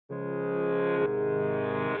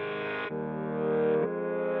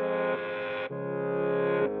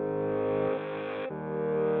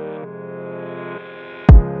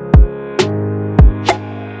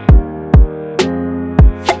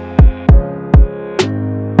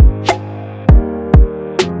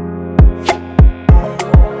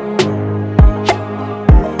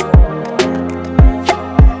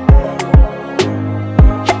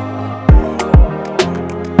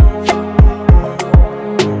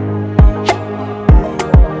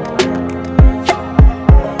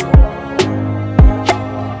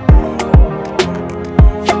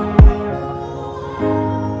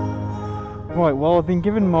been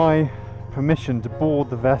given my permission to board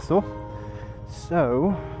the vessel,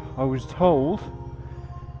 so I was told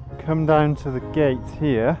come down to the gate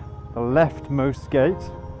here, the leftmost gate,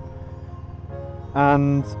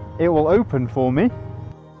 and it will open for me,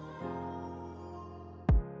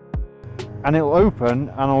 and it'll open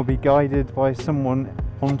and I'll be guided by someone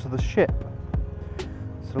onto the ship.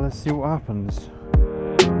 So let's see what happens.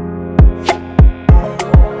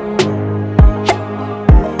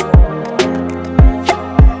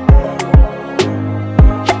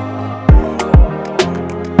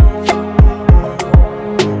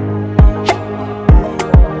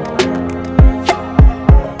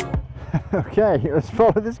 Okay, let's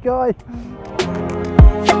follow this guy.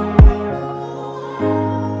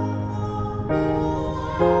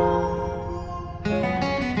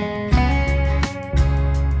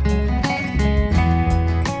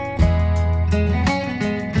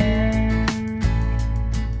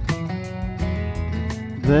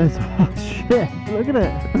 There's our ship, look at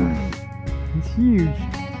it. It's huge.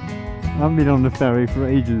 I haven't been on the ferry for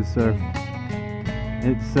ages, so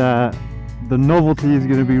it's the novelty is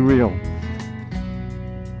going to be real.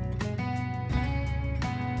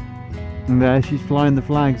 And there she's flying the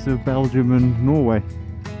flags of Belgium and Norway.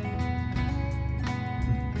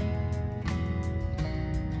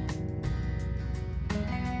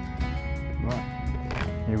 Right,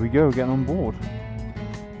 here we go, getting on board.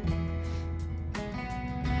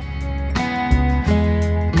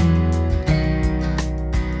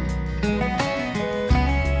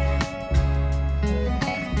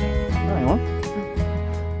 Hang on,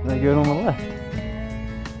 they're going on the left.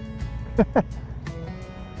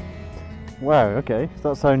 Wow, okay, so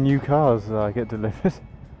that's how new cars get delivered.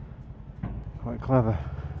 Quite clever.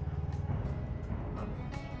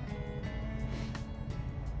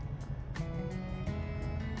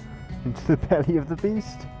 Into the belly of the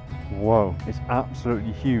beast. Whoa, it's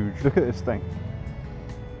absolutely huge. Look at this thing.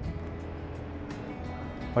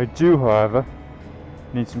 I do, however,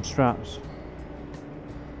 need some straps.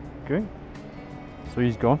 Okay, so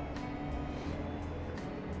he's gone.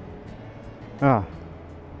 Ah.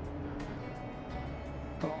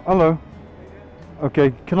 Hello.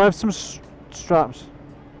 Okay, can I have some straps?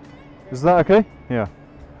 Is that okay? Yeah.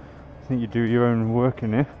 I think you do your own work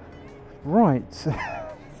in here. Right.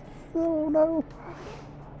 Oh no.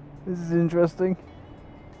 This is interesting.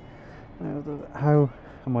 How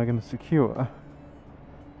am I going to secure?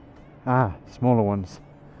 Ah, smaller ones.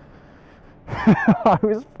 I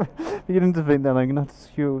was beginning to think that I'm going to have to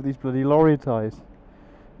secure with these bloody lorry ties.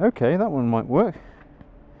 Okay, that one might work.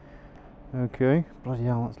 Okay, bloody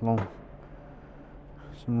hell, that's long.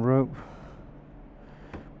 Some rope.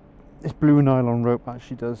 This blue nylon rope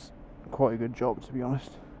actually does quite a good job, to be honest.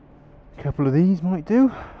 A couple of these might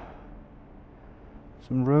do.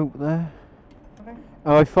 Some rope there. Okay.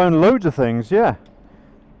 Oh, I found loads of things, yeah.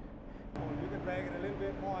 You can drag it a little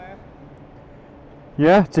bit more in.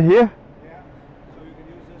 Yeah, to here? Yeah, so you can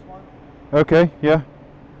use this one. Okay, yeah.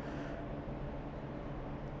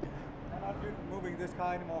 I'm not moving this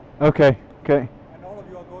car anymore. Okay, okay. And all of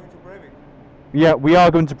you are going to Breivik. Yeah, we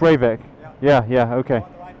are going to Breivik. Yeah. Yeah, okay. On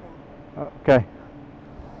the right move. Okay.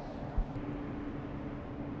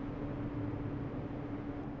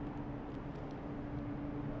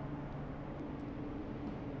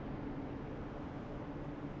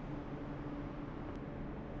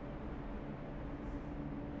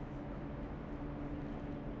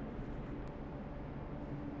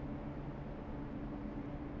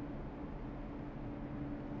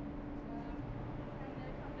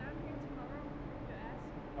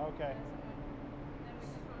 Okay.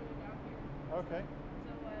 Okay.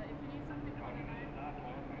 So if you need something for tonight,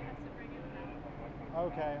 you have to bring it now.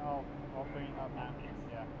 Okay, I'll bring it up now.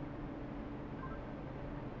 Yeah.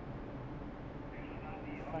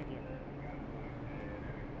 Thank you.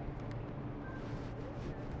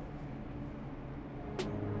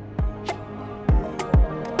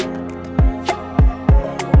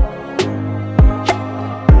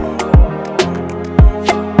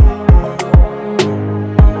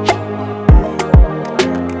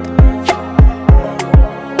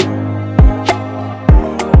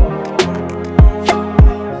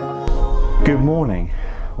 Good morning.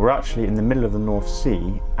 We're actually in the middle of the North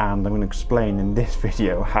Sea and I'm going to explain in this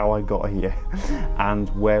video how I got here and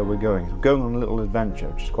where we're going. So we're going on a little adventure,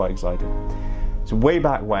 which is quite exciting. So way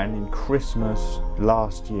back when, in Christmas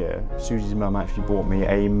last year, Susie's mum actually bought me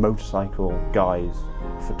a motorcycle guide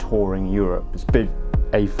for touring Europe. This big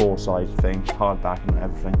A4 size thing, hardback and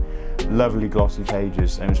everything. Lovely glossy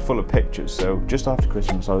pages, and it was full of pictures. So just after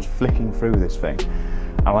Christmas I was flicking through this thing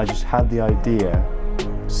and I just had the idea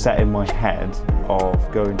set in my head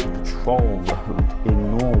of going to the Troll Road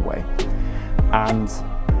in Norway, and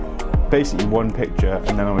basically one picture,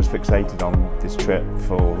 and then I was fixated on this trip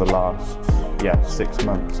for the last 6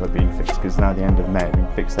 months. I've been fixed, because now the end of May I've been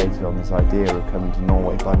fixated on this idea of coming to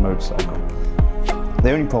Norway by motorcycle.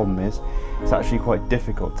 The only problem is it's actually quite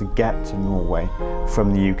difficult to get to Norway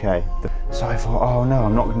from the UK. So I thought, oh no,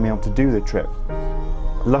 I'm not going to be able to do the trip.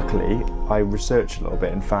 Luckily, I researched a little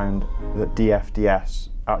bit and found that DFDS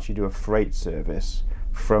actually do a freight service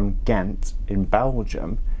from Ghent in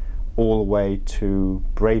Belgium all the way to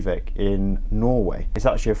Breivik in Norway. It's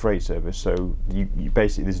actually a freight service, so you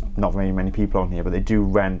basically, there's not very many people on here, but they do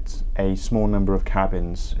rent a small number of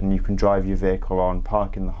cabins, and you can drive your vehicle on,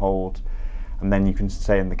 park in the hold, and then you can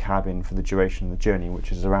stay in the cabin for the duration of the journey,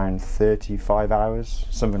 which is around 35 hours,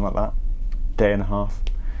 something like that, day and a half,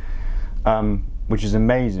 which is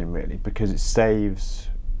amazing really, because it saves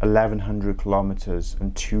 1,100 kilometers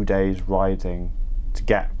and 2 days riding to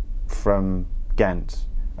get from Ghent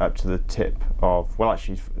up to the tip of, well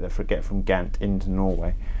actually get from Ghent into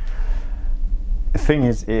Norway. The thing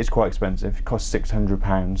is, it is quite expensive. It costs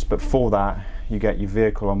 £600, but for that you get your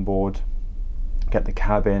vehicle on board, get the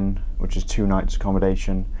cabin, which is 2 nights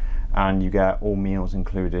accommodation, and you get all meals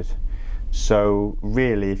included. So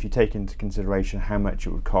really, if you take into consideration how much it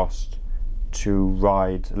would cost to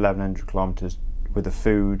ride 1,100 kilometers with the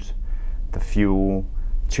food, the fuel,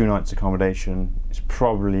 2 nights accommodation, it's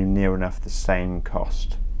probably near enough the same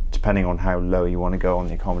cost, depending on how low you want to go on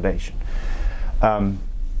the accommodation.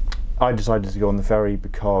 I decided to go on the ferry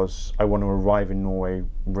because I want to arrive in Norway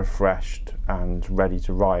refreshed and ready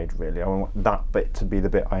to ride, really. I want that bit to be the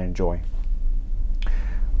bit I enjoy.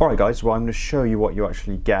 Alright guys, well I'm going to show you what you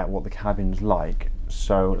actually get, what the cabin's like.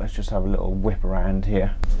 So let's just have a little whip around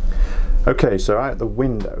here. Okay, so out the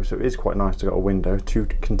window, so it is quite nice to get a window, 2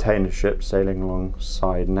 container ships sailing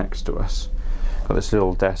alongside next to us. Got this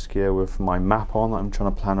little desk here with my map on that I'm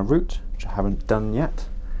trying to plan a route, which I haven't done yet.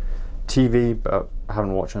 TV, but I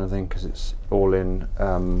haven't watched anything because it's all in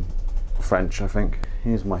French, I think.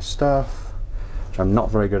 Here's my stuff, which I'm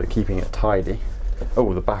not very good at keeping it tidy.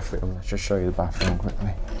 Oh, the bathroom, let's just show you the bathroom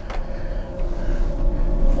quickly.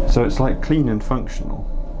 So it's like clean and functional.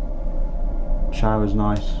 Shower's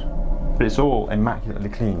nice, but it's all immaculately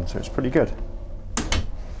clean, so it's pretty good.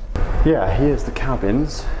 Yeah, here's the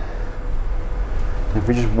cabins. If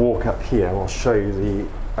we just walk up here, I'll show you the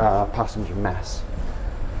passenger mess.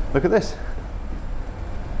 Look at this.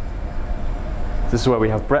 This is where we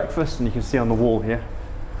have breakfast, and you can see on the wall here,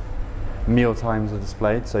 meal times are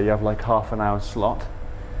displayed, so you have like half an hour slot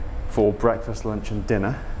for breakfast, lunch and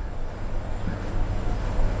dinner.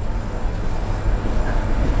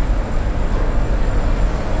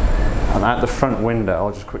 And at the front window,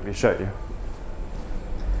 I'll just quickly show you.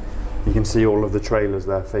 You can see all of the trailers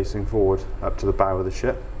there facing forward up to the bow of the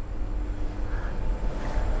ship.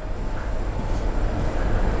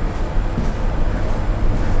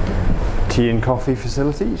 Tea and coffee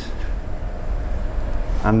facilities.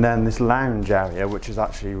 And then this lounge area, which is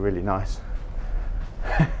actually really nice.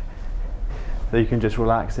 So you can just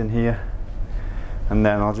relax in here. And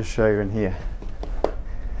then I'll just show you in here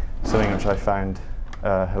something which I found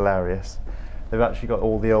hilarious. They've actually got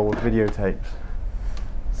all the old videotapes.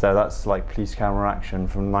 So that's like police camera action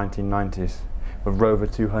from 1990s with Rover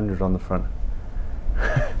 200 on the front.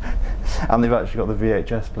 And they've actually got the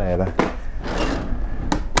VHS player there.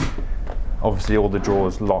 Obviously all the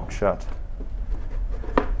drawers locked shut.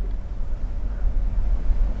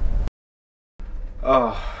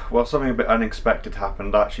 Oh, well, something a bit unexpected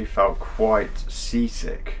happened. I actually felt quite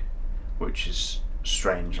seasick, which is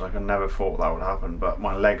strange. Like, I never thought that would happen, but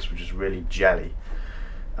my legs were just really jelly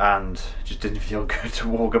and just didn't feel good to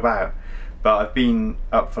walk about. But I've been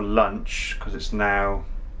up for lunch because it's now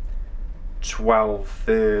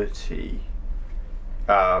 12:30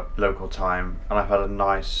 local time, and I've had a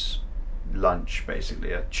nice lunch,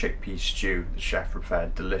 basically a chickpea stew the chef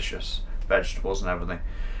prepared, delicious, vegetables and everything.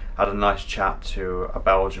 Had a nice chat to a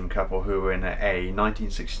Belgian couple who were in a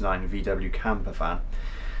 1969 VW camper van,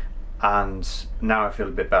 and now I feel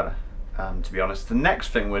a bit better, to be honest. The next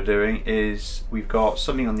thing we're doing is we've got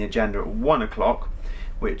something on the agenda at 1 o'clock,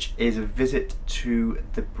 which is a visit to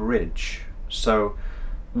the bridge. So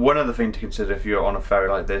one other thing to consider if you're on a ferry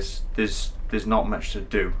like this, there's not much to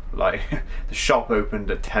do. Like, the shop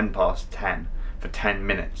opened at 10:10 for 10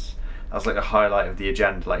 minutes. That's like the highlight of the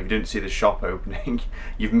agenda. Like, if you didn't see the shop opening,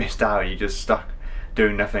 you've missed out. You're just stuck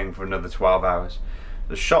doing nothing for another 12 hours.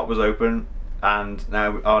 The shop was open, and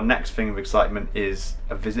now our next thing of excitement is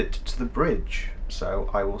a visit to the bridge. So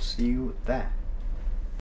I will see you there.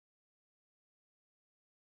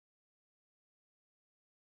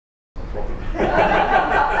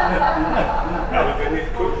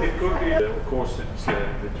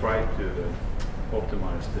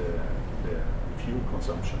 optimize the fuel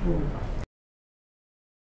consumption.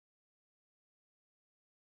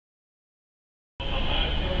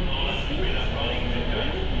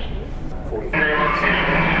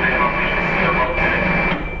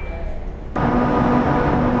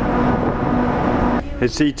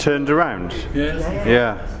 Is he turned around? Yes.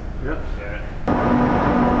 Yeah. Yeah.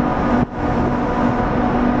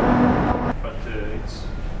 But it's,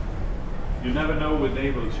 you never know with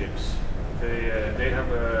naval ships. They have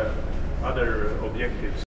other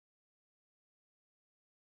objectives.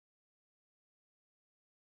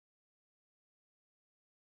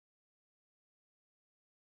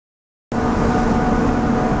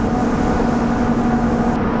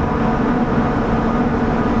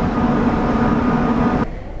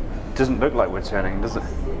 Doesn't look like we're turning, does it?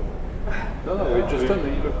 No, we just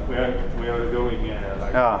we are going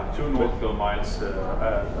like 2 nautical miles stern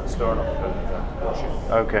of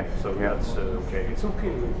Washington. Okay. So that's okay. It's okay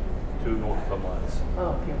with 2 nautical miles.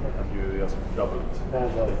 Oh, okay. And you just double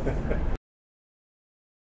it.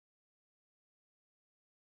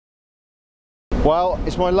 Well,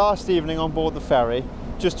 it's my last evening on board the ferry.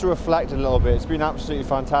 Just to reflect a little bit, it's been absolutely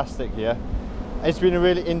fantastic here. It's been a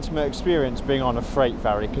really intimate experience being on a freight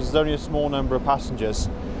ferry because there's only a small number of passengers,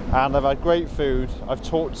 and I've had great food. I've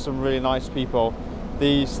talked to some really nice people.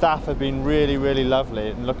 The staff have been really, really lovely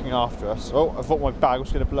and looking after us. Oh, I thought my bag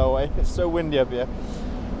was going to blow away. It's so windy up here.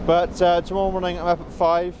 But tomorrow morning I'm up at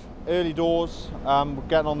 5, early doors. We're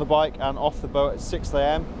getting on the bike and off the boat at 6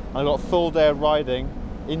 AM. I've got a full day of riding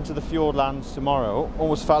into the Fjordlands tomorrow.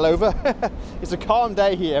 Almost fell over. It's a calm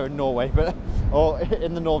day here in Norway, or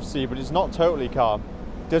in the North Sea, but it's not totally calm.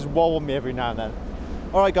 It does wobble me every now and then.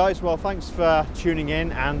 Alright guys, well thanks for tuning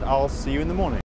in, and I'll see you in the morning.